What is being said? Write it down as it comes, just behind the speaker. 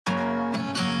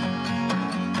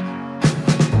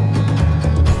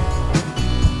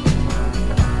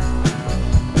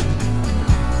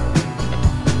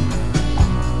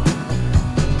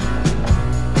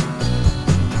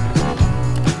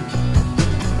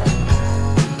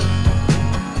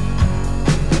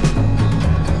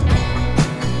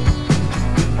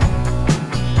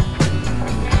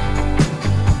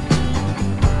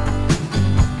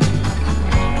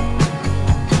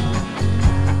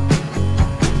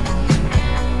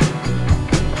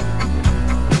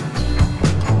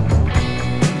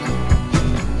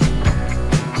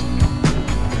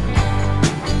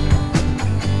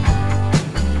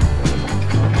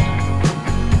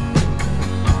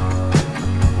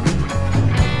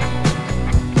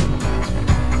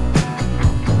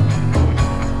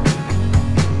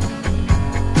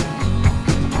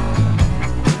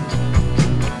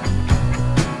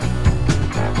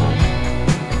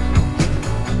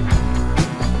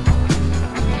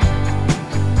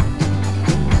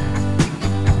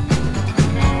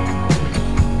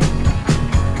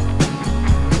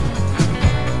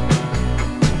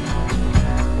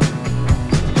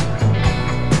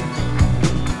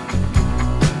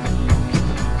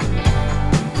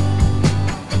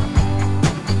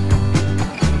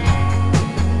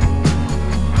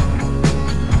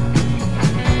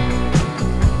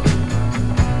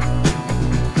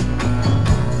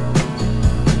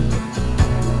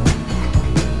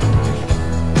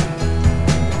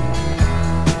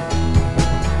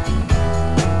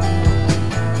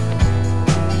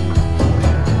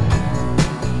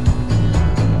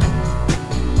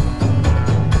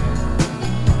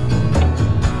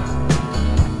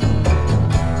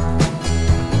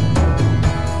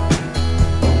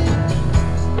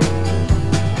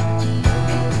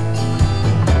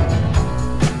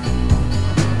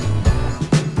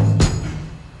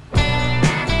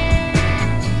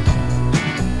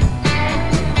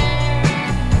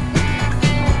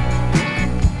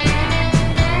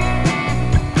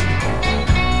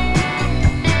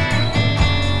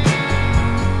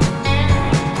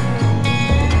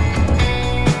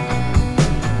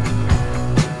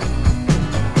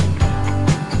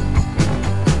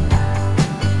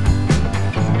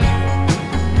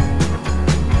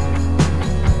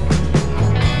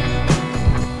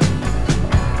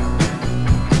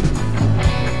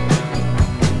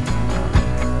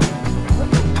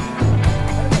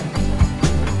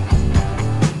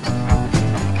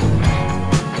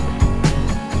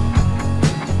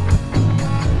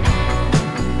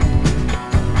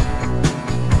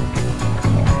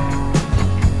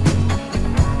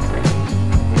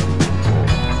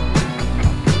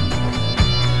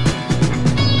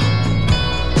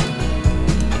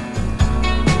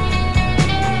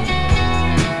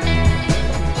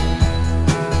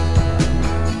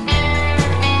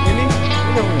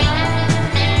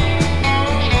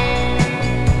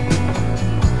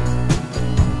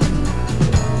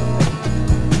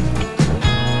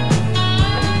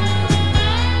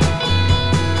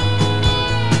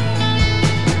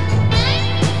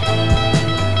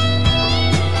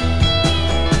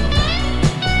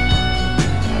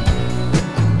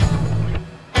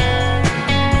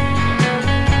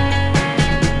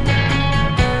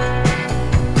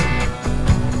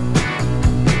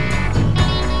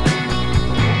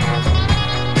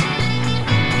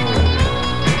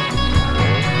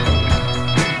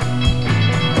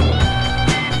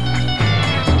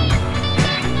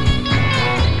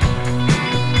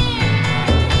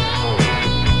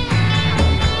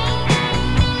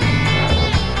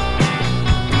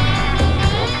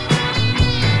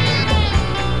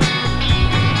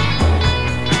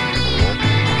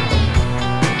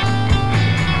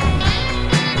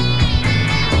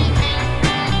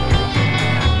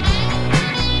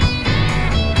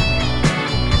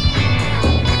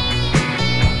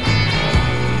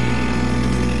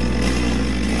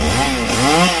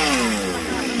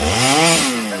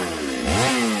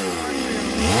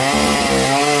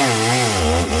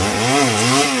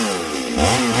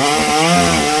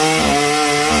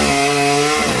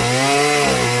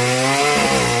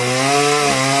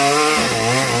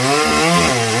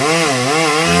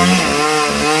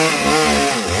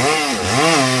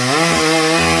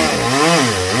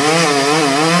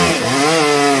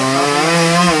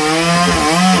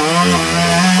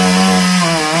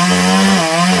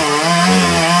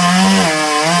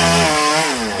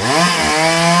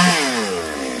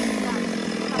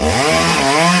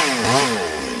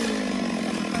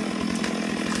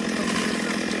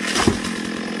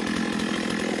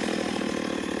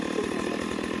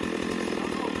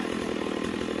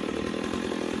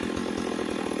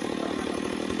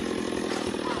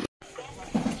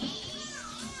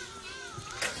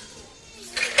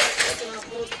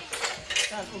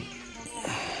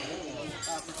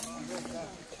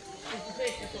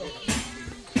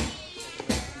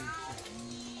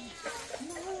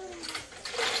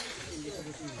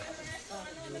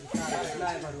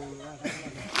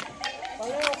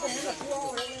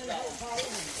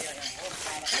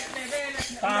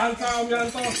Tahan ka, Om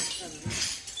Yanto.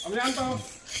 Om Yanto.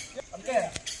 Oke.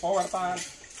 Power tahan.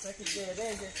 Sakit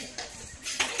deh.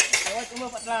 Awas cuma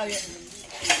 4 lagi.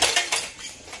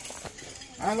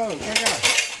 Halo, Kefa.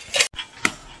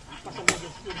 Apa sama dia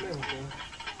problem oke.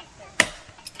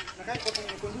 Nakai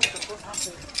potong konduk terus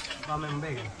HP.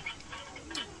 Pamembek.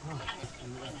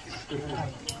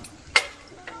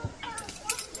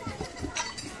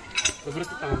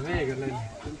 Berarti tangan mega lain.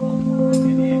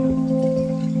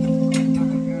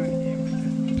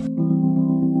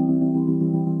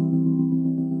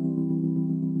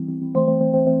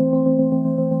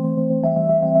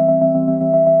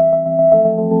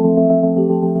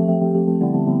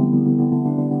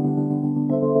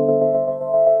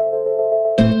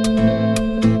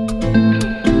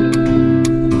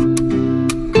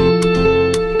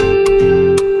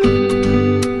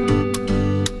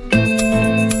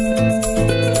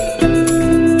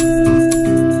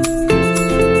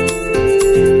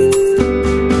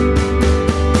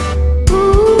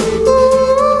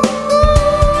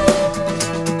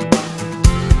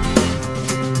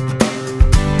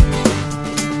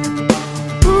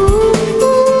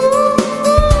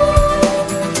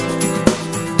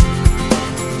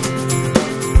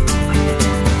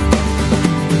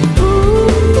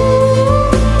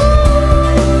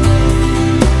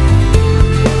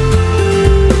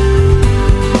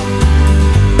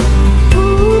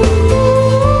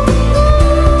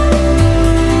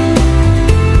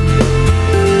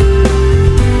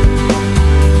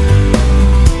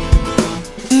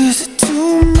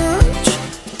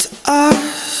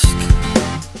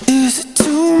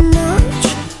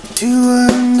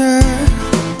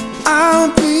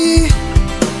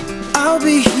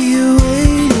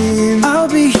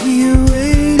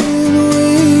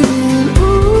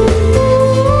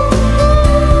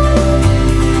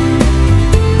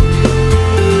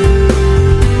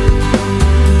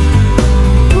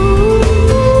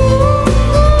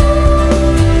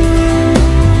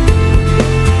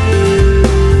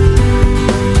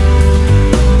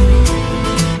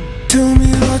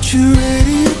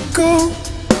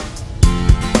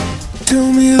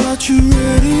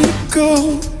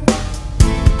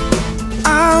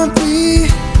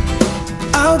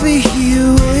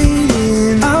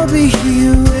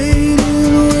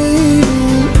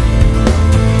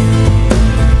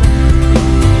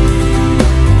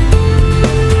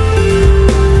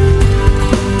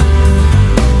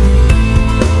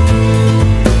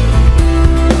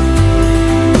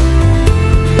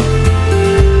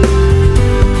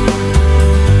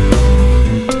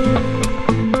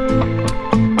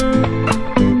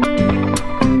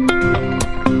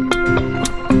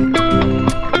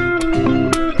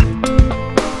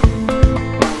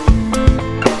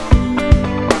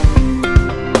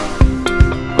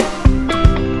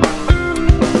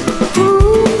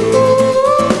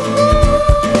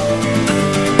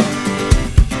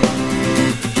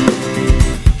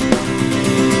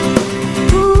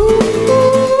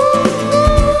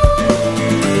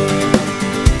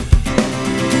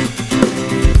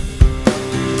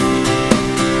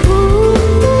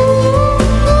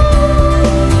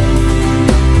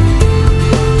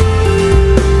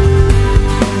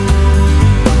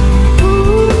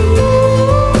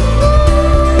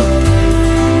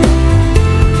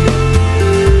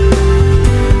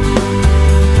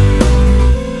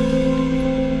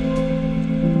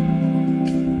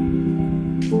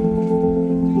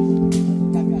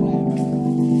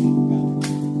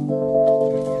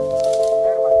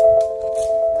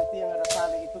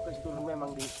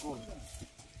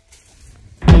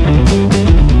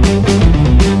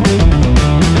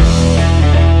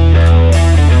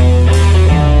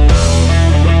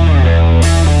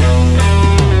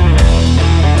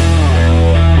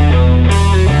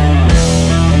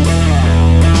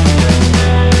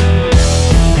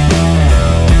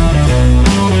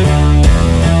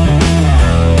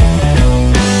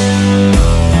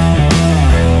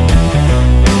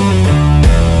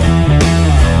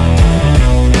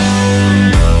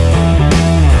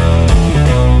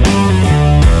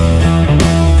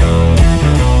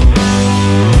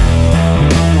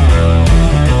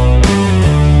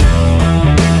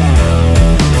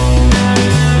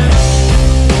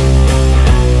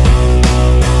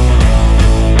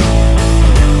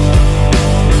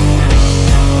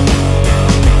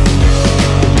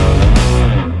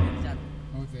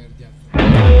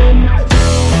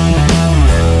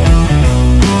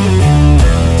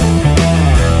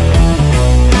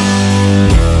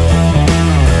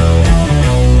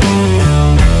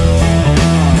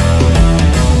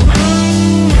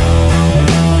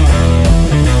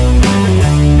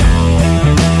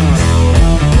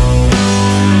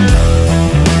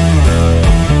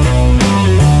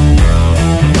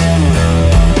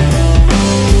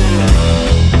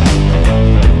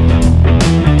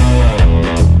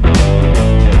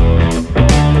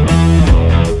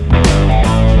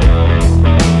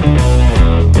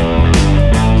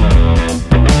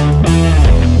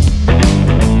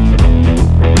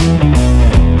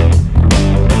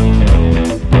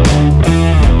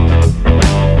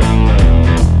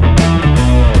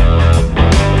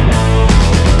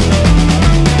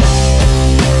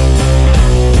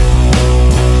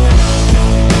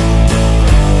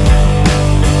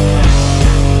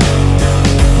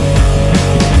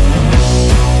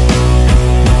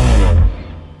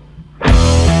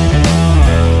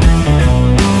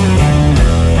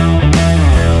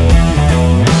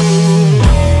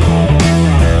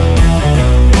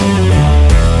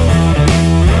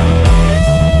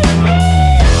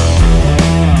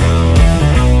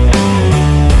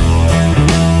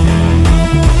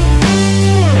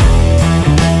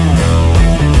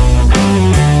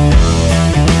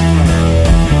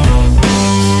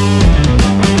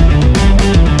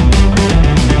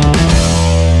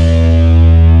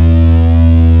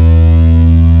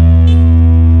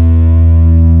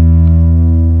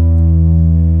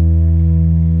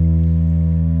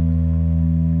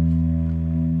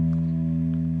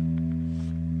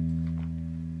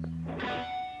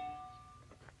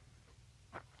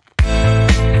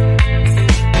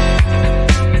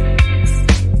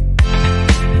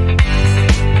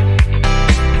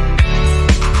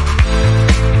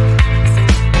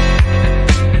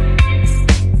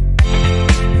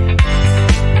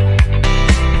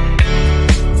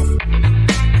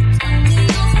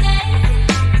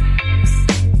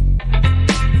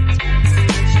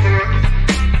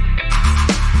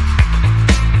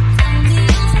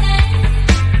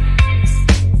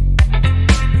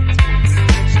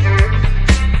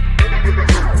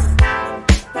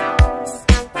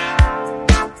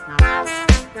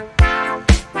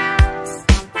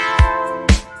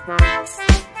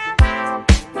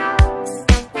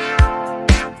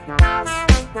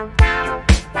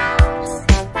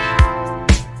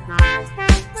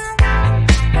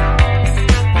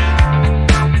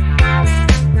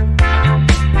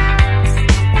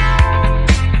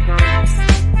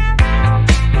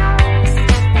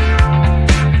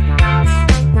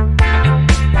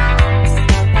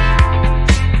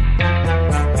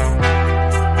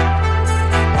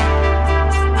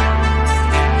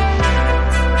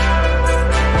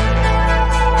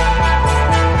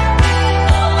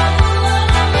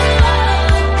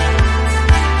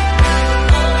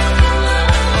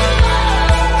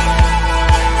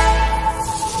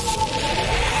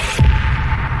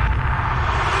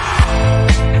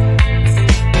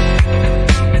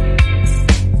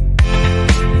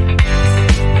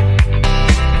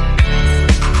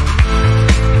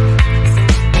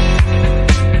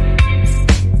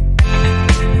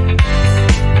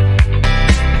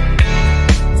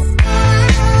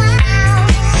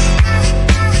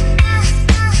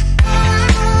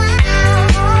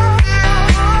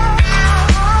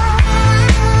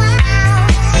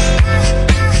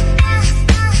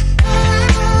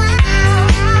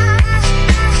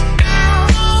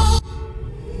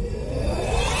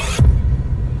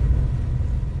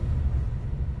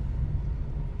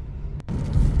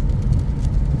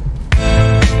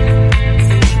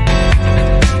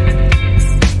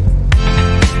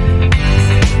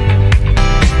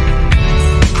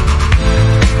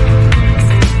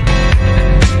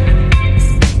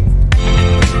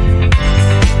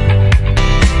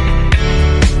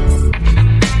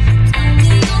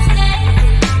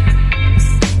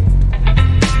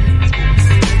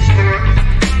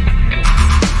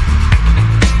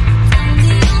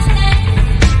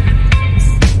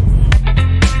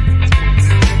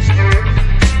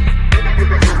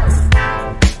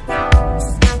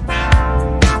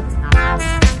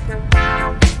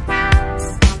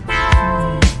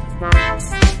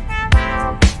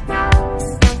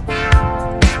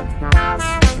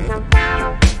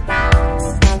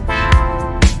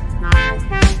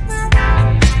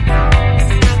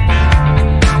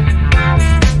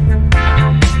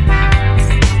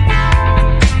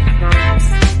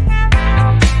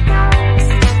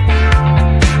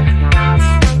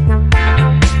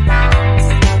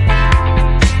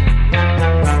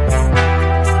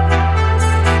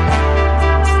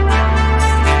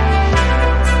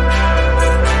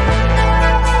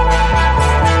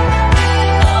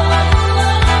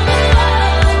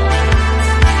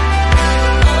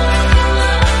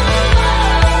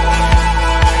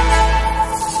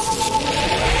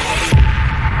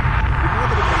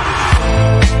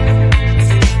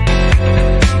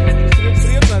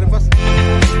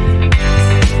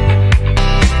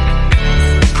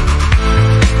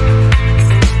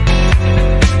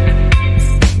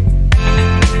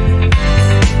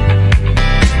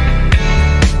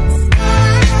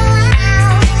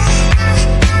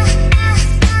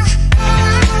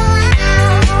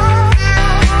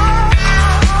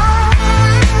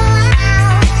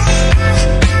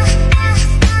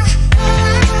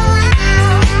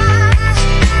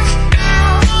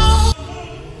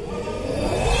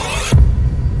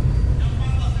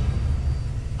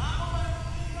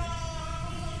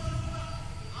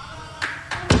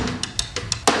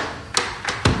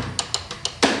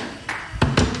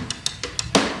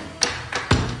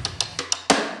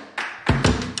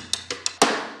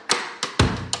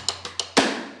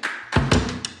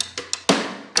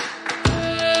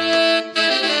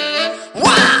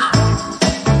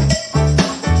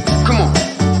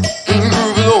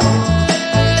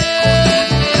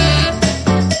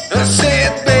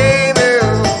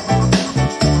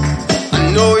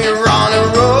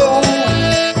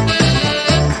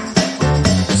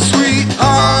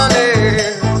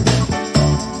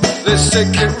 Let's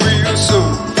take it real slow.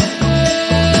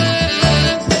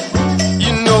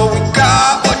 You know we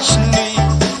got what you need,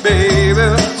 baby.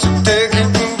 So take it,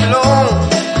 move along.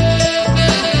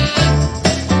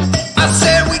 I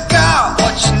said we got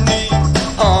what you need,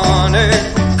 honey.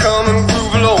 Come and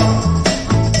groove along.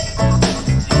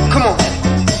 Come on.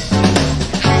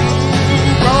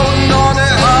 Rolling on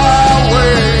that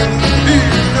highway, you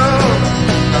know.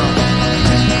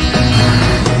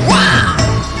 Wow.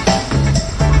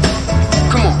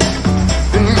 Come on,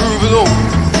 and groove along.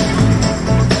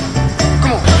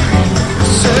 Come on.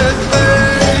 Said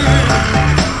babe,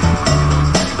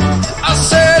 I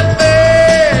said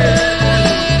babe,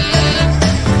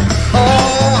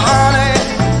 oh honey,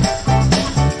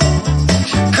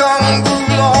 come and groove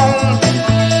along.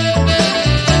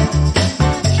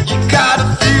 You gotta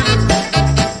feel it,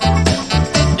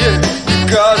 yeah, you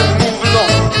gotta move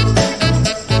along.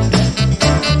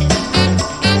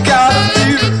 Gotta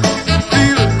feel it,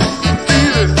 feel it,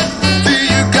 feel it, feel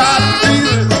you gotta feel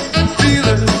it, feel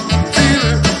it, feel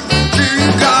it, feel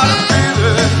you gotta feel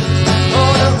it.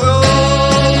 On the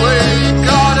roadway, you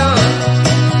gotta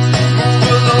move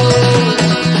along.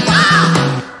 Wow,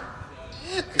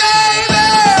 baby,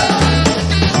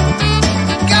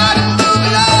 gotta move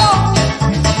along.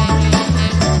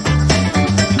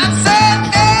 I said,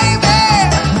 baby,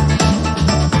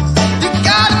 you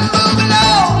gotta move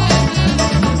along.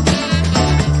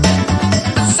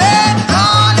 I said,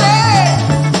 honey,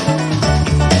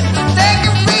 take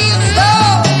it real slow.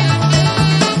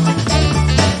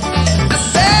 I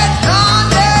said,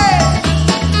 honey,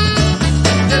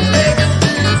 just take it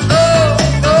real slow.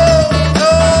 Oh,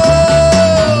 oh,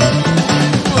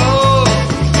 oh.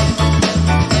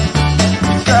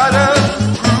 You gotta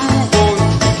groove on.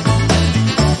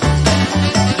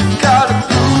 You gotta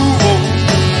groove on.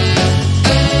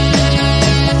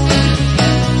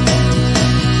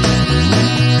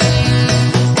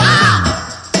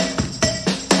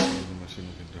 Masih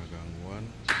mungkin ada gangguan.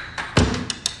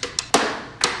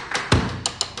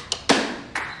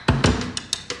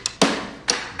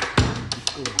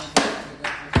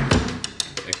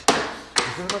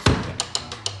 Bisa masuk nggak?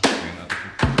 Enak.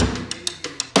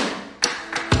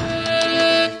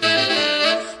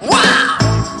 Wow!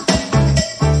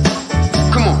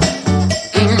 Come on,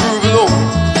 and groove along.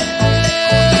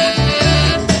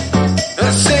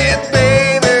 I said,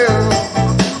 baby,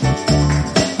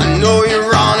 I know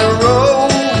you're on a roll.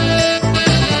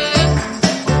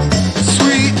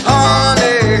 Sweet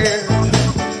honey,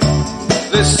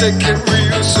 let's take it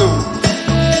real slow.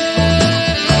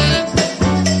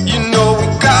 You know we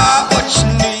got what you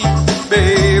need,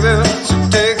 baby. So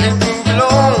take it, move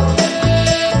along.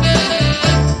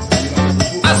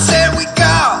 I said we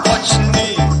got what you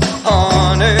need,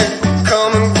 honey.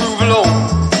 Come and groove along.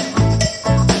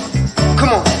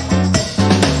 Come on.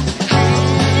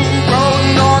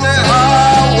 Rolling on that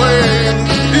highway,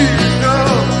 you know.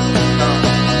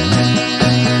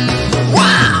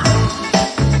 Wow.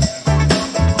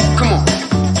 Come on,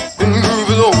 and groove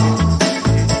along.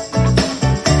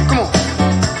 Come on.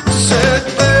 Said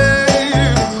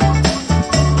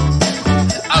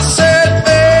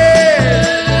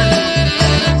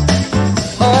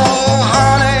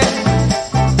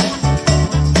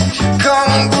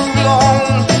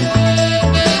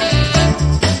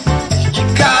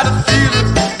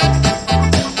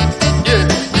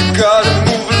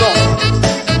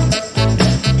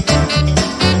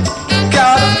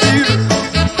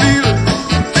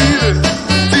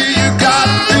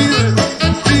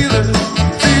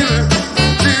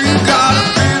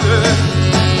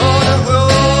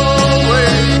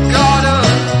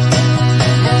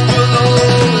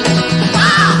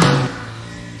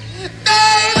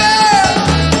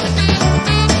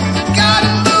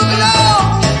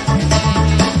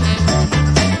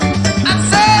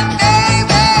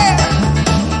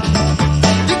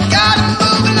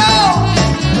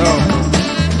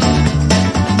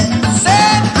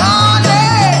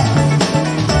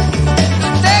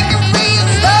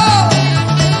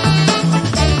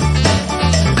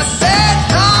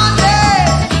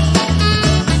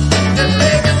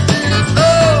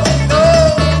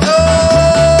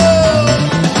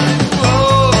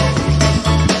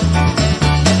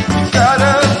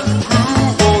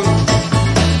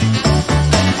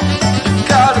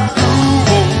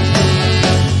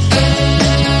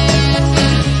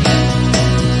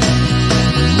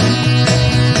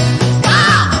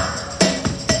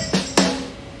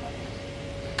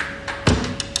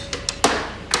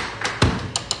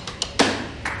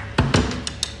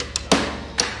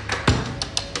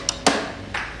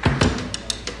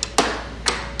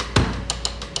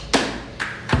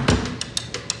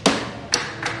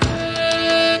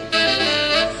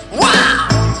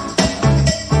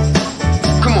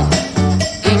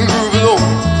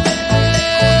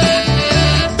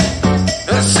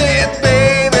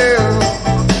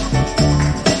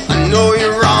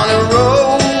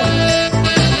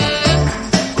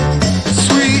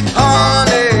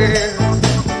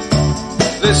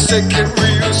take it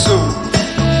real slow.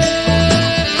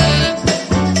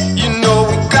 You know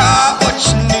we got what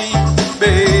you need,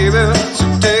 baby, so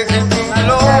take it real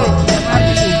slow.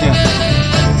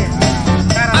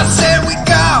 I said we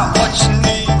got what you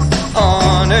need,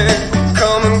 honey,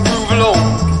 come and groove along.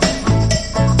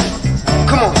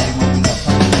 Come on.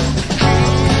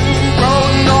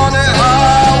 Rolling on the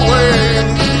highway,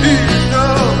 you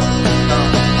know.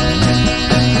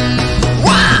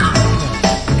 Wow!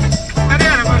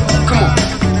 Come on,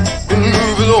 and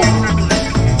move along.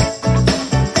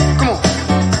 Come on.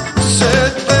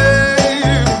 Said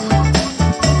babe,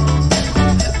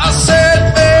 I said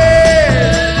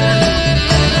babe,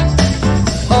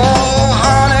 oh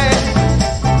honey,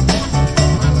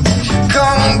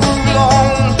 come and move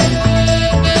along.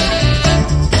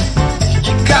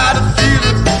 You gotta feel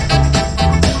it,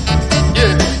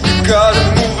 yeah, you gotta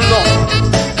move along.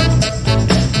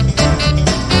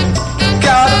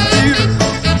 Gotta feel it,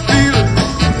 feel it,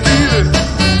 feel it,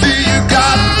 feel you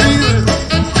gotta feel it,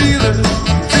 feel it,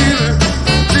 feel it,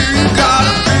 feel you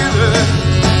gotta feel it.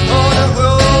 On the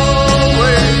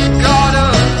roadway, you gotta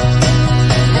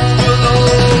move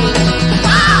along.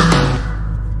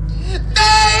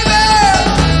 Baby,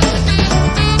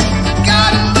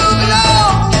 gotta move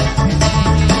along.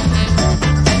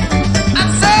 I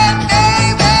said,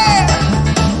 baby,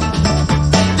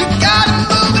 you gotta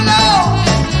move along.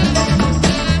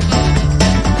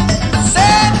 I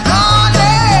said,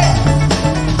 honey,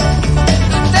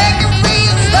 take it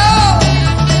real slow.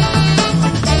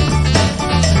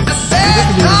 I said,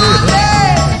 honey,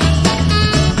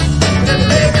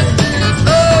 take it real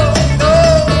slow.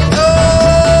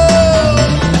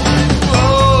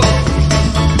 Oh,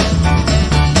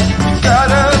 you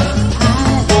gotta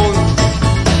groove on.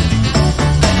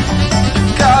 You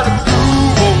gotta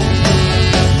groove on.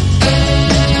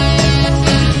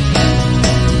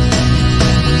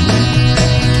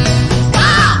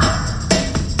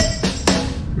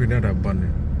 Ini ada ban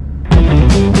ya.